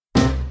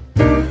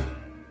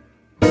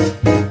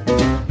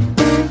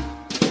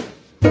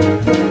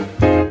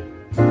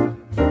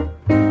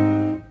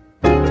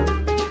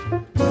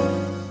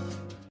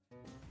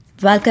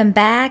Welcome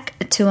back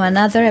to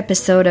another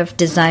episode of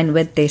Design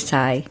with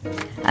Desai.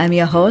 I'm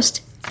your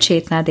host,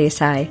 Chetna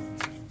Desai.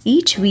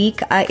 Each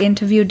week, I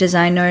interview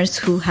designers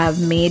who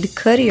have made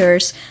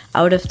careers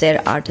out of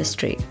their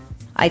artistry.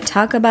 I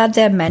talk about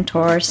their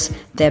mentors,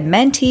 their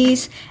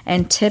mentees,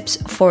 and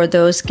tips for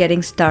those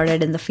getting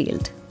started in the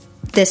field.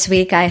 This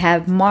week, I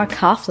have Mark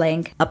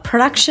Hoffling, a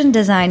production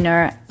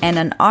designer and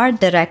an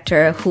art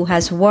director who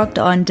has worked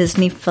on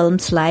Disney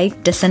films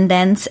like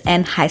Descendants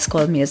and High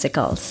School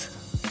Musicals.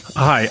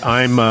 Hi,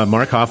 I'm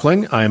Mark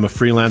Hoffling. I'm a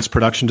freelance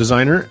production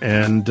designer,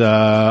 and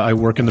I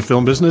work in the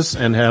film business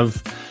and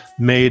have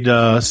made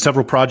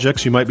several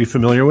projects you might be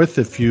familiar with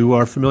if you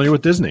are familiar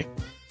with Disney.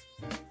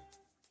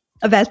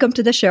 Welcome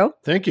to the show.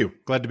 Thank you.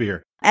 Glad to be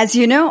here. As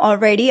you know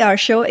already, our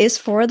show is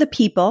for the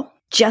people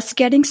just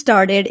getting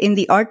started in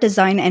the art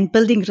design and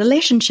building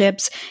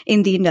relationships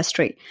in the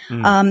industry.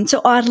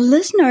 So our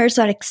listeners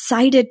are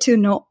excited to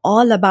know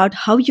all about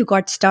how you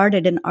got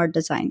started in art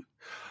design.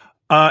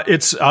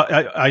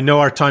 I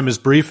know our time is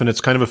brief and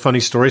it's kind of a funny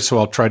story, so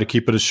I'll try to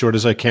keep it as short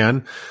as I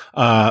can.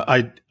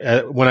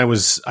 When I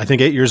was, I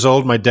think 8 years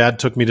old, my dad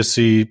took me to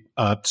see,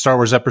 Star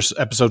Wars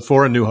Episode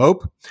 4, A New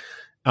Hope,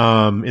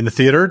 in the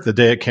theater the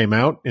day it came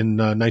out in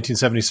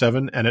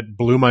 1977, and it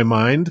blew my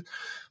mind.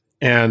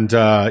 And,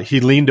 he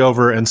leaned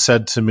over and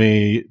said to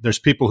me, "There's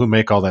people who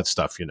make all that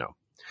stuff, you know."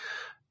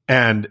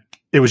 And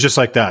it was just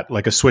like that,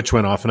 like a switch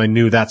went off, and I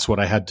knew that's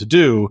what I had to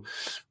do.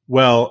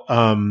 Well,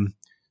 I'm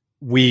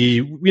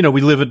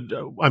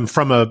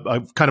from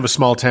a kind of a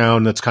small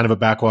town that's kind of a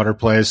backwater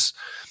place.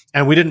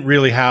 And we didn't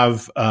really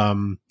have,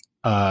 my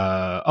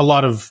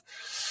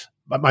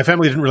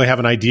family didn't really have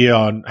an idea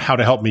on how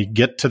to help me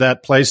get to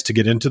that place, to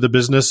get into the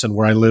business. And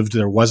where I lived,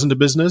 there wasn't a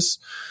business.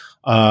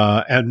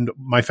 And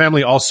my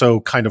family also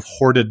kind of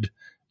hoarded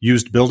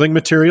used building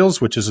materials,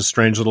 which is a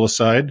strange little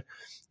aside,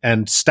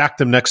 and stacked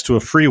them next to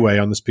a freeway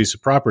on this piece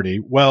of property.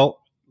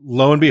 Well,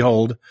 lo and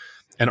behold,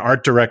 an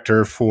art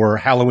director for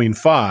Halloween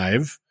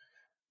 5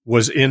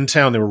 was in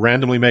town. They were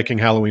randomly making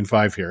Halloween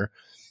 5 here,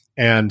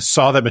 and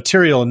saw that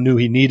material and knew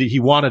he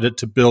wanted it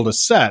to build a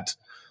set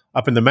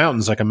up in the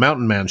mountains, like a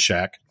mountain man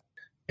shack,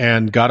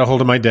 and got a hold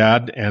of my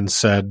dad and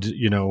said,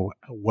 you know,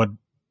 what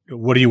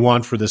do you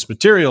want for this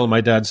material? And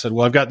my dad said,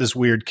 well, I've got this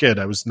weird kid.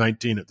 I was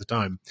 19 at the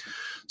time.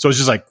 So it was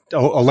just like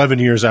 11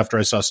 years after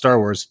I saw Star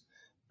Wars.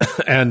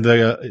 And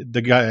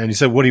the guy, and he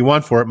said, what do you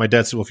want for it? My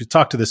dad said, well, if you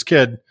talk to this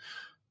kid,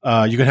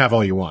 you can have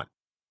all you want.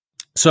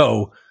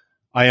 So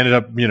I ended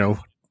up,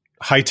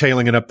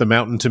 hightailing it up the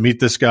mountain to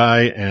meet this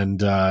guy.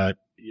 And, I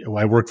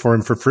worked for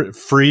him for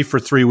free for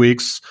 3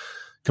 weeks,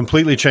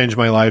 completely changed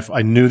my life.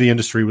 I knew the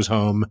industry was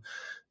home.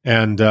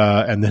 And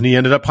then he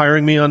ended up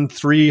hiring me on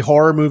 3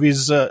 horror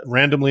movies,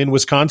 randomly in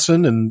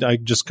Wisconsin. And I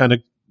just kind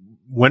of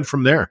went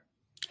from there.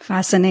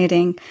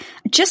 Fascinating.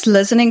 Just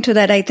listening to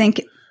that, I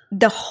think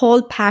the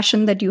whole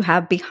passion that you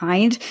have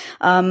behind,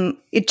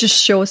 it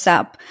just shows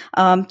up.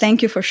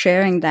 Thank you for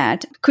sharing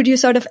that. Could you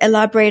sort of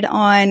elaborate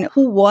on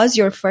who was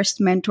your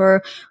first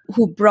mentor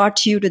who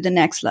brought you to the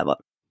next level?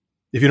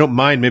 If you don't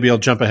mind, maybe I'll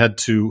jump ahead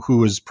to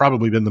who has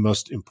probably been the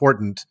most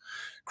important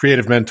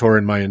creative mentor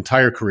in my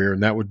entire career.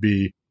 And that would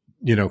be,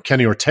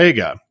 Kenny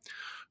Ortega,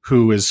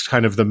 who is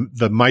kind of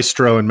the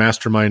maestro and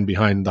mastermind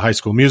behind the High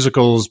School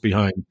Musicals,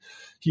 behind,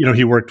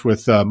 he worked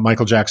with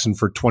Michael Jackson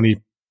for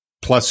 20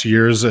 plus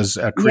years as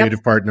a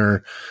creative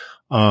partner.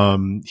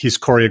 He's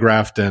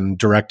choreographed and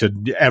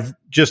directed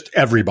just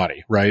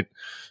everybody, right?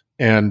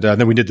 And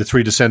then we did the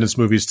 3 Descendants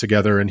movies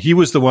together. And he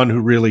was the one who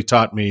really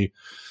taught me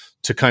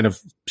to kind of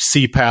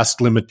see past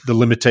the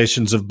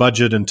limitations of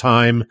budget and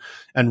time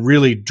and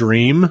really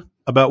dream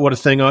about what a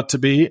thing ought to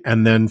be,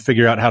 and then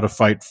figure out how to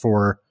fight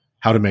for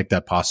how to make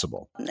that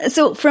possible.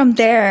 So from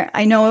there,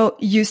 I know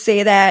you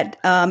say that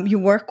you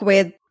work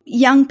with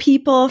young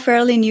people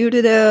fairly new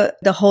to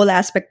the whole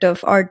aspect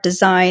of art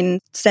design,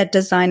 set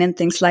design, and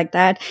things like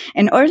that.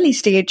 An early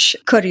stage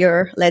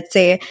career, let's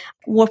say,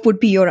 what would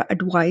be your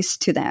advice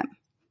to them?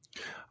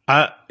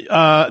 I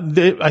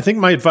think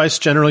my advice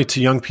generally to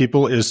young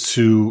people is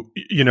to,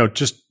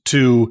 just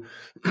to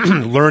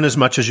learn as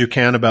much as you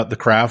can about the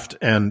craft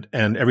and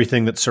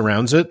everything that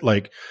surrounds it.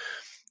 Like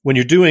when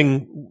you're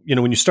doing,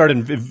 when you start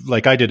in,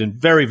 like I did, in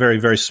very, very,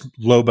 very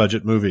low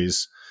budget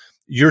movies,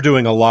 you're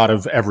doing a lot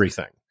of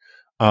everything.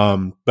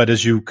 But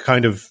as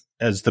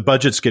the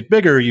budgets get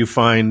bigger, you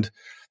find,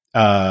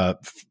 I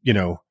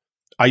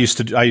used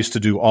to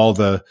do all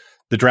the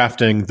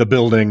drafting, the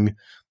building,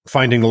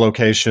 finding the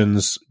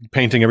locations,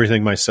 painting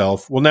everything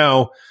myself. Well,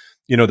 now,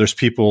 there's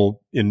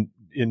people in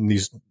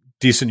these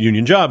decent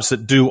union jobs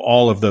that do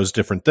all of those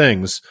different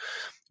things.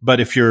 But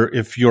if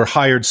you're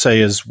hired,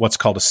 say, as what's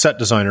called a set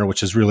designer,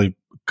 which is really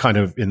kind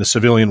of in the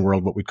civilian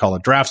world, what we'd call a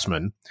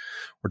draftsman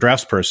or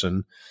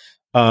draftsperson,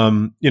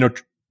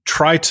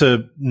 try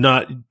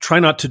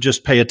not to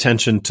just pay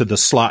attention to the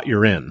slot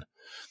you're in.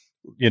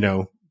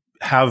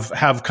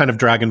 Have kind of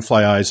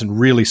dragonfly eyes and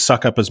really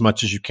suck up as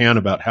much as you can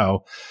about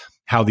how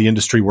the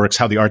industry works,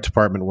 how the art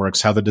department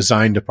works, how the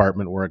design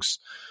department works,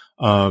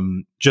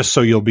 just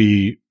so you'll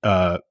be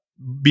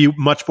be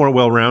much more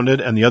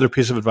well-rounded. And the other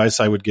piece of advice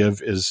I would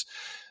give is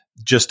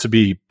just to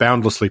be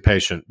boundlessly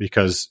patient,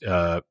 because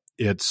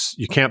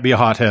you can't be a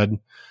hothead.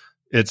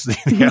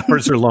 The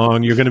hours are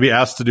long. You're going to be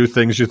asked to do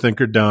things you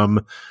think are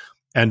dumb,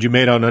 and you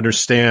may not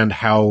understand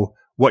how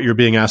what you're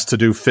being asked to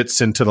do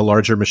fits into the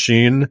larger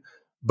machine,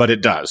 but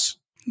it does.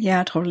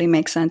 Yeah, totally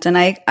makes sense. And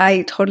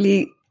I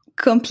totally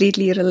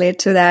completely relate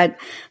to that.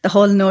 The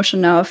whole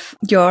notion of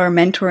your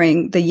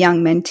mentoring the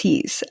young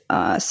mentees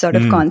sort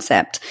of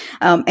concept,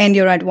 and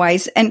your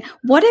advice. And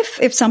what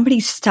if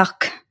somebody's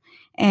stuck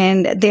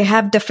and they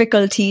have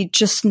difficulty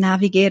just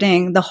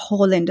navigating the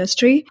whole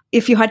industry?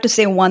 If you had to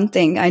say one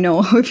thing, I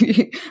know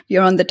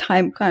you're on the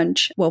time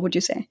crunch, what would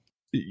you say?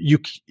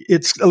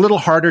 It's a little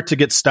harder to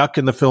get stuck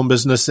in the film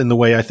business in the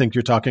way I think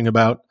you're talking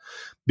about,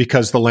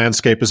 because the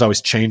landscape is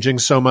always changing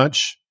so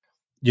much.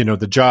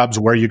 The jobs,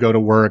 where you go to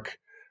work,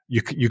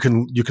 you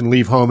can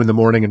leave home in the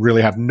morning and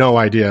really have no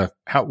idea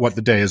what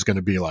the day is going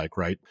to be like,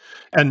 right?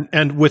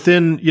 And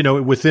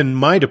within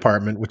my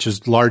department, which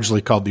is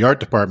largely called the art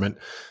department,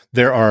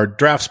 there are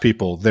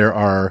draftspeople, there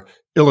are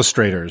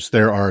illustrators,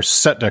 there are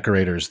set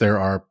decorators, there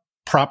are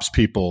props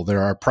people,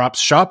 there are props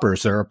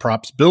shoppers, there are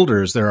props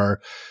builders, there are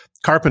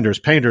carpenters,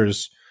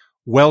 painters,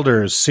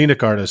 welders,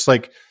 scenic artists.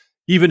 Like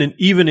even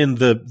in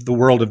the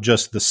world of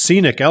just the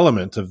scenic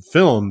element of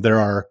film, there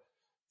are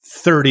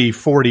 30,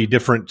 40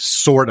 different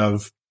sort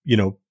of,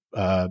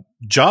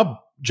 job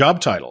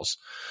titles.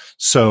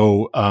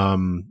 So,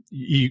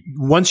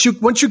 once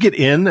you get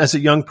in as a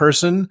young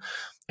person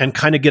and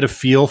kind of get a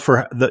feel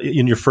for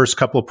in your first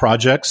couple of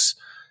projects,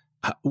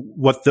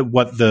 what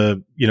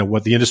the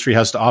industry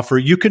has to offer,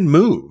 you can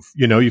move.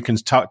 You can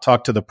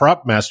talk to the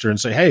prop master and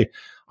say, "Hey,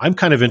 I'm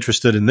kind of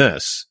interested in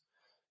this.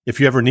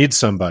 If you ever need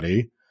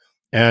somebody,"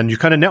 and you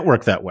kind of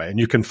network that way, and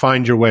you can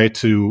find your way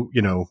to,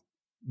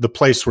 the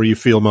place where you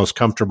feel most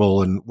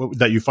comfortable and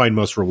that you find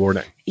most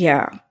rewarding.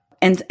 Yeah.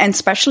 And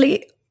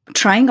especially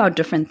trying out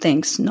different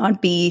things,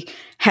 not be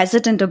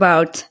hesitant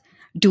about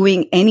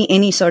doing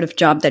any sort of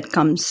job that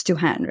comes to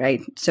hand,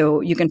 right?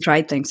 So you can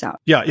try things out.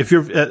 Yeah. If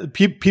you're,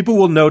 people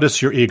will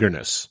notice your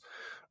eagerness,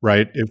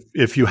 right?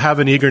 If you have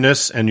an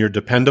eagerness and you're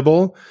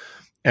dependable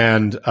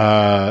and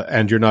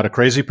you're not a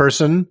crazy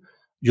person,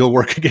 you'll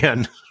work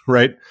again,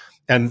 right?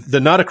 And the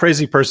not a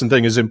crazy person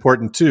thing is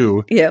important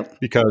too,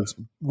 because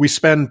we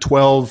spend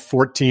 12,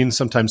 14,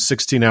 sometimes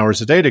 16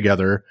 hours a day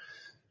together.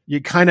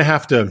 You kind of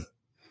have to,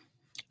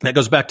 that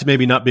goes back to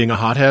maybe not being a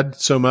hothead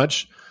so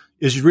much,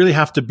 is you really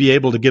have to be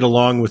able to get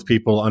along with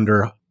people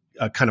under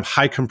a kind of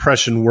high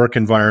compression work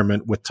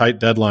environment with tight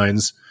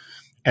deadlines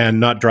and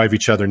not drive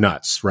each other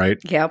nuts, right?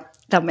 Yep.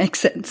 That makes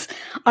sense.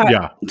 All right.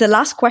 Yeah. The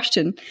last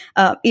question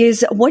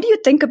is, what do you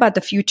think about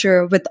the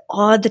future with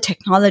all the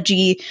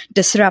technology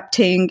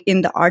disrupting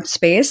in the art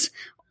space?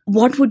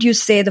 What would you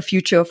say the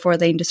future for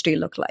the industry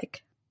look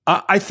like?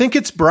 I think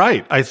it's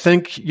bright. I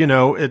think,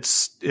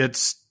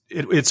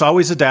 it's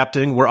always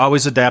adapting. We're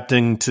always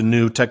adapting to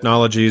new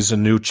technologies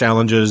and new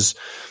challenges.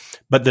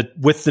 But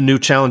with the new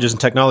challenges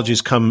and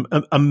technologies come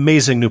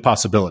amazing new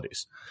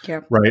possibilities.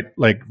 Yeah. Right?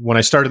 Like when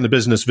I started in the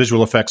business,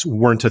 visual effects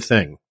weren't a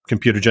thing,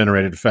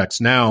 computer-generated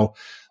effects. Now,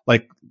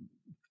 like,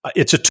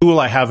 it's a tool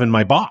I have in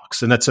my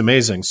box, and that's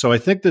amazing. So I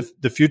think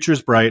the future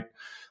is bright.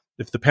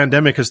 If the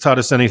pandemic has taught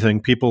us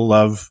anything, people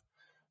love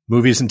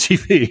movies and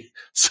TV.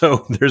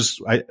 So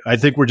I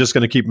think we're just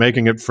going to keep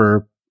making it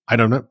for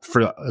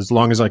as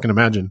long as I can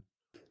imagine.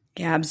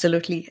 Yeah,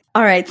 absolutely.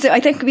 All right. So I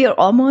think we are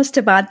almost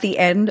about the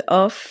end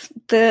of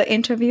the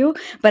interview.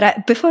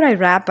 But before I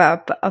wrap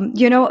up,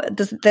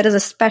 there is a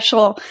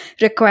special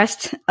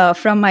request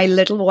from my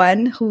little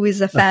one who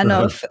is a fan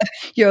of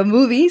your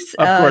movies,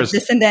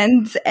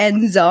 Descendants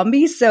and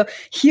Zombies. So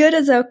here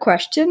is a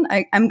question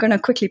I'm going to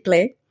quickly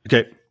play.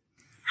 Okay.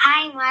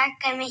 Hi, Mark.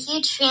 I'm a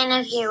huge fan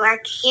of your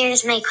work.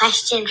 Here's my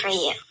question for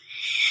you.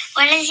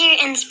 What is your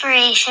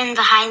inspiration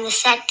behind the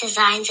set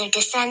designs of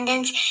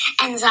Descendants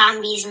and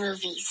Zombies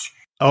movies?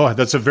 Oh,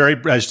 that's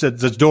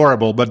that's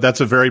adorable, but that's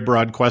a very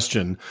broad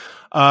question.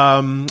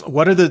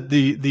 What are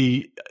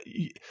the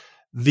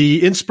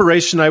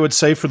inspiration, I would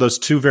say, for those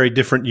two very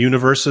different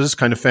universes,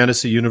 kind of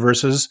fantasy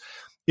universes,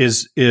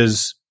 is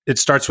it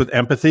starts with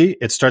empathy.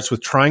 It starts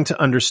with trying to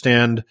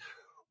understand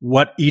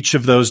what each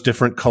of those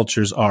different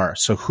cultures are.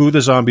 So who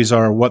the zombies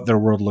are, what their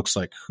world looks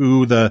like,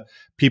 who the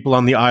people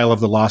on the Isle of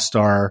the Lost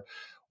are,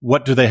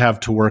 what do they have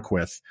to work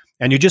with?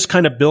 And you just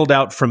kind of build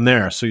out from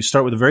there. So you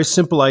start with a very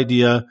simple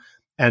idea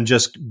and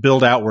just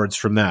build outwards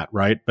from that,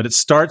 right? But it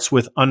starts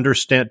with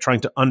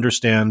trying to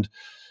understand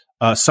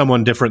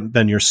someone different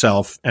than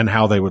yourself and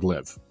how they would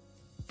live.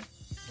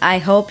 I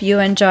hope you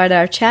enjoyed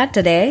our chat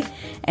today.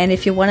 And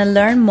if you want to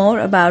learn more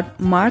about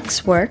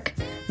Mark's work,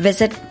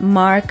 visit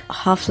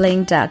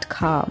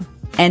markhofling.com.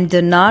 And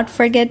do not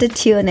forget to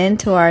tune in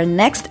to our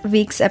next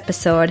week's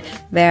episode,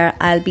 where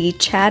I'll be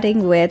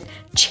chatting with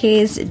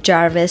Chase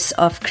Jarvis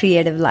of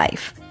Creative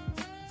Life.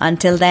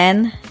 Until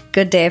then,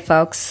 good day,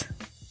 folks.